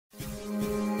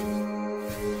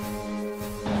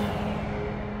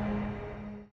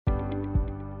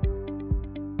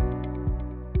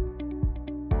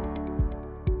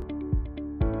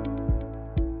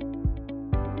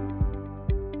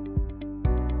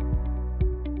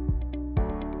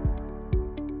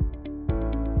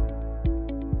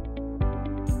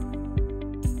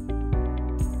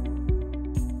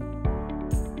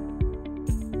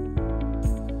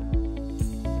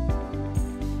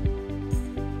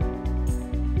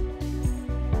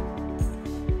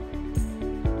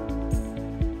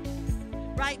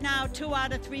right now 2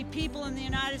 out of 3 people in the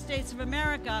United States of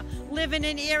America live in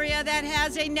an area that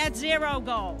has a net zero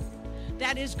goal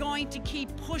that is going to keep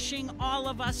pushing all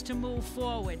of us to move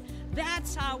forward.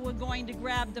 That's how we're going to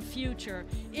grab the future.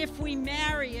 If we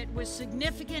marry it with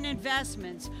significant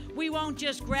investments, we won't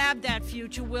just grab that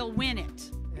future, we'll win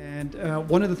it. And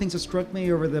one of the things that struck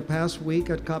me over the past week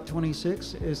at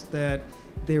COP26 is that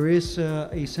there is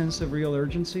a sense of real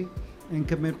urgency and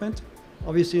commitment.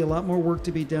 Obviously a lot more work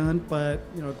to be done, but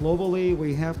globally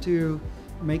we have to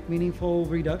make meaningful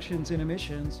reductions in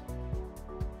emissions.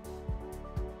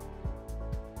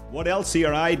 What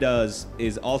LCRI does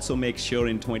is also make sure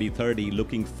in 2030,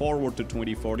 looking forward to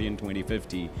 2040 and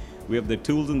 2050, we have the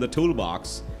tools in the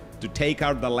toolbox to take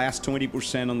out the last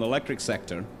 20% on the electric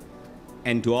sector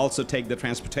and to also take the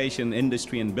transportation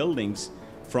industry and buildings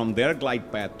from their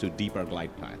glide path to deeper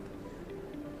glide path.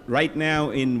 Right now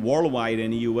in worldwide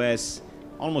in the US,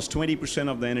 almost 20%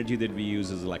 of the energy that we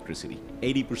use is electricity.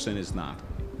 80% is not.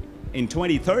 In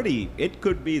 2030, it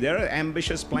could be, there are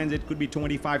ambitious plans, it could be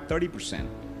 25, 30%.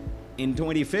 In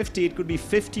 2050, it could be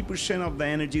 50% of the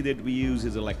energy that we use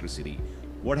is electricity.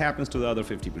 What happens to the other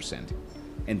 50%?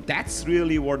 And that's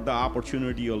really what the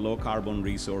opportunity of low carbon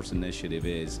resource initiative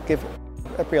is. Give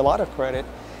EPRI a lot of credit.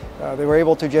 They were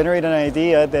able to generate an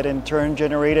idea that in turn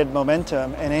generated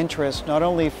momentum and interest not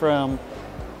only from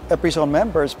EPRI's own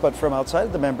members but from outside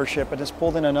of the membership, and has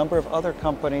pulled in a number of other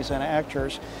companies and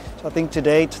actors. So I think to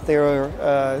date there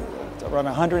are around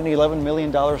 $111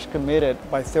 million committed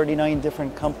by 39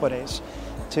 different companies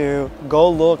to go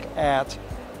look at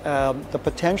the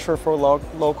potential for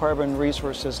low carbon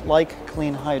resources like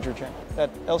clean hydrogen. That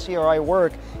LCRI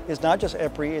work is not just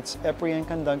EPRI, it's EPRI in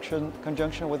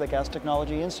conjunction with the Gas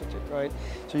Technology Institute, right?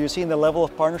 So you're seeing the level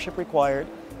of partnership required,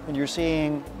 and you're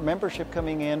seeing membership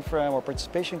coming in from, or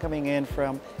participation coming in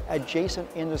from adjacent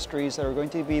industries that are going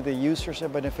to be the users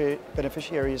and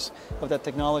beneficiaries of that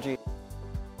technology.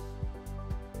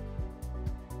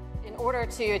 In order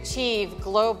to achieve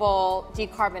global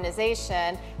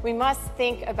decarbonization, we must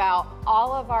think about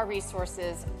all of our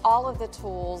resources, all of the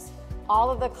tools,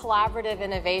 all of the collaborative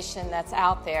innovation that's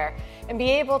out there, and be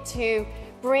able to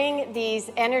bring these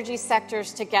energy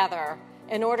sectors together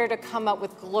in order to come up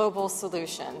with global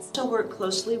solutions. We also work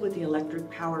closely with the Electric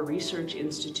Power Research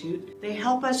Institute. They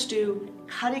help us do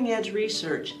cutting-edge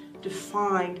research to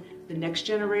find the next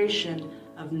generation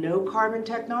of no-carbon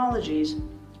technologies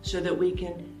so that we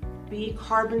can be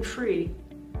carbon-free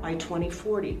by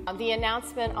 2040. The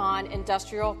announcement on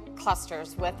industrial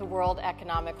clusters with the World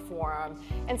Economic Forum.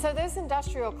 And so those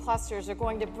industrial clusters are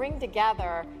going to bring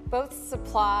together both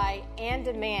supply and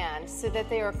demand so that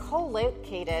they are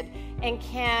co-located and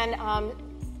can,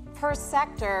 per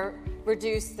sector,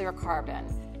 reduce their carbon.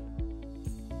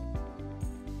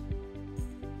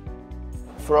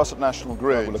 For us at National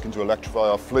Grid, we're looking to electrify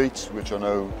our fleet, which I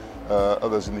know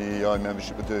others in the EEI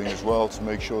membership are doing as well, to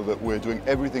make sure that we're doing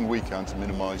everything we can to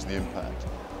minimise the impact.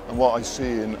 And what I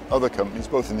see in other companies,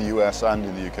 both in the US and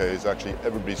in the UK, is actually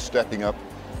everybody stepping up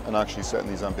and actually setting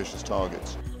these ambitious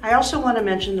targets. I also want to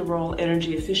mention the role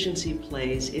energy efficiency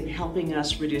plays in helping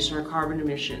us reduce our carbon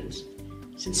emissions.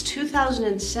 Since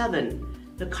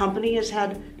 2007, the company has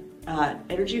had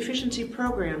energy efficiency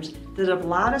programs that have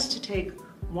allowed us to take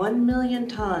 1 million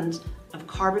tons of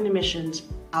carbon emissions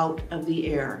out of the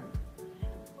air.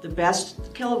 The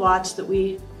best kilowatts that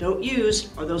we don't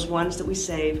use are those ones that we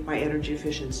save by energy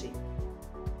efficiency.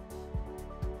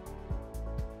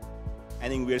 I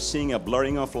think we're seeing a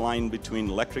blurring of line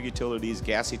between electric utilities,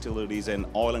 gas utilities, and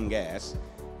oil and gas,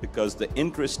 because the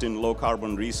interest in low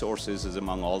carbon resources is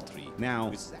among all three.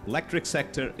 Now, electric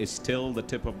sector is still the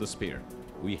tip of the spear.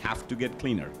 We have to get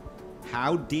cleaner.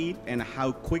 How deep and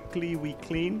how quickly we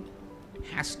clean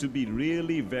has to be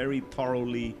really very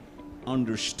thoroughly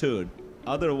understood.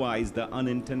 Otherwise, the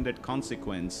unintended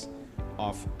consequence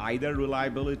of either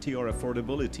reliability or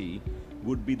affordability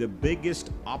would be the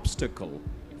biggest obstacle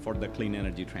for the clean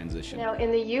energy transition.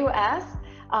 In the US,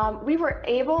 we were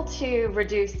able to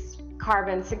reduce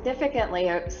carbon significantly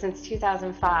since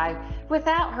 2005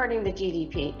 without hurting the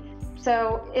GDP.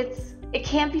 So it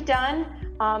can be done,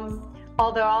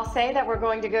 although I'll say that we're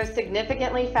going to go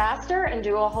significantly faster and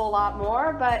do a whole lot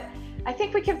more, but I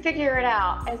think we can figure it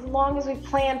out as long as we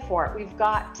plan for it. We've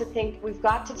got to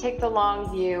take the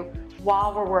long view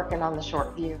while we're working on the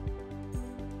short view.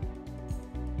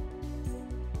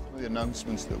 Some of the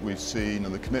announcements that we've seen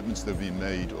and the commitments that have been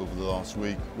made over the last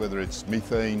week, whether it's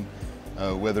methane,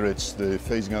 whether it's the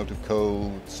phasing out of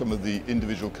coal, some of the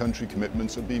individual country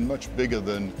commitments have been much bigger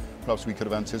than perhaps we could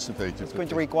have anticipated. It's going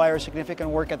to require significant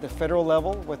work at the federal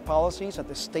level with policies, at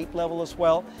the state level as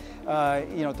well,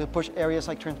 to push areas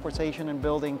like transportation and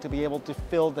building to be able to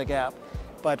fill the gap.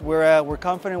 But we're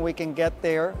confident we can get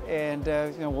there, and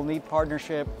we'll need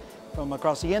partnership from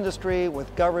across the industry,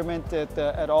 with government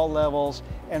at all levels,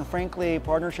 and frankly,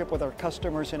 partnership with our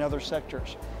customers in other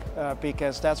sectors,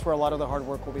 because that's where a lot of the hard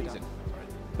work will be done.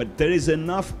 But there is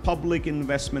enough public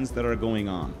investments that are going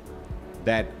on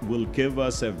that will give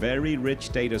us a very rich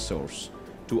data source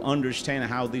to understand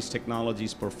how these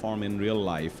technologies perform in real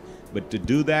life. But to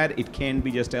do that, it can't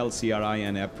be just LCRI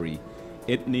and EPRI.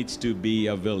 It needs to be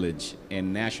a village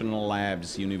and national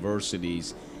labs,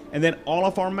 universities, and then all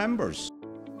of our members.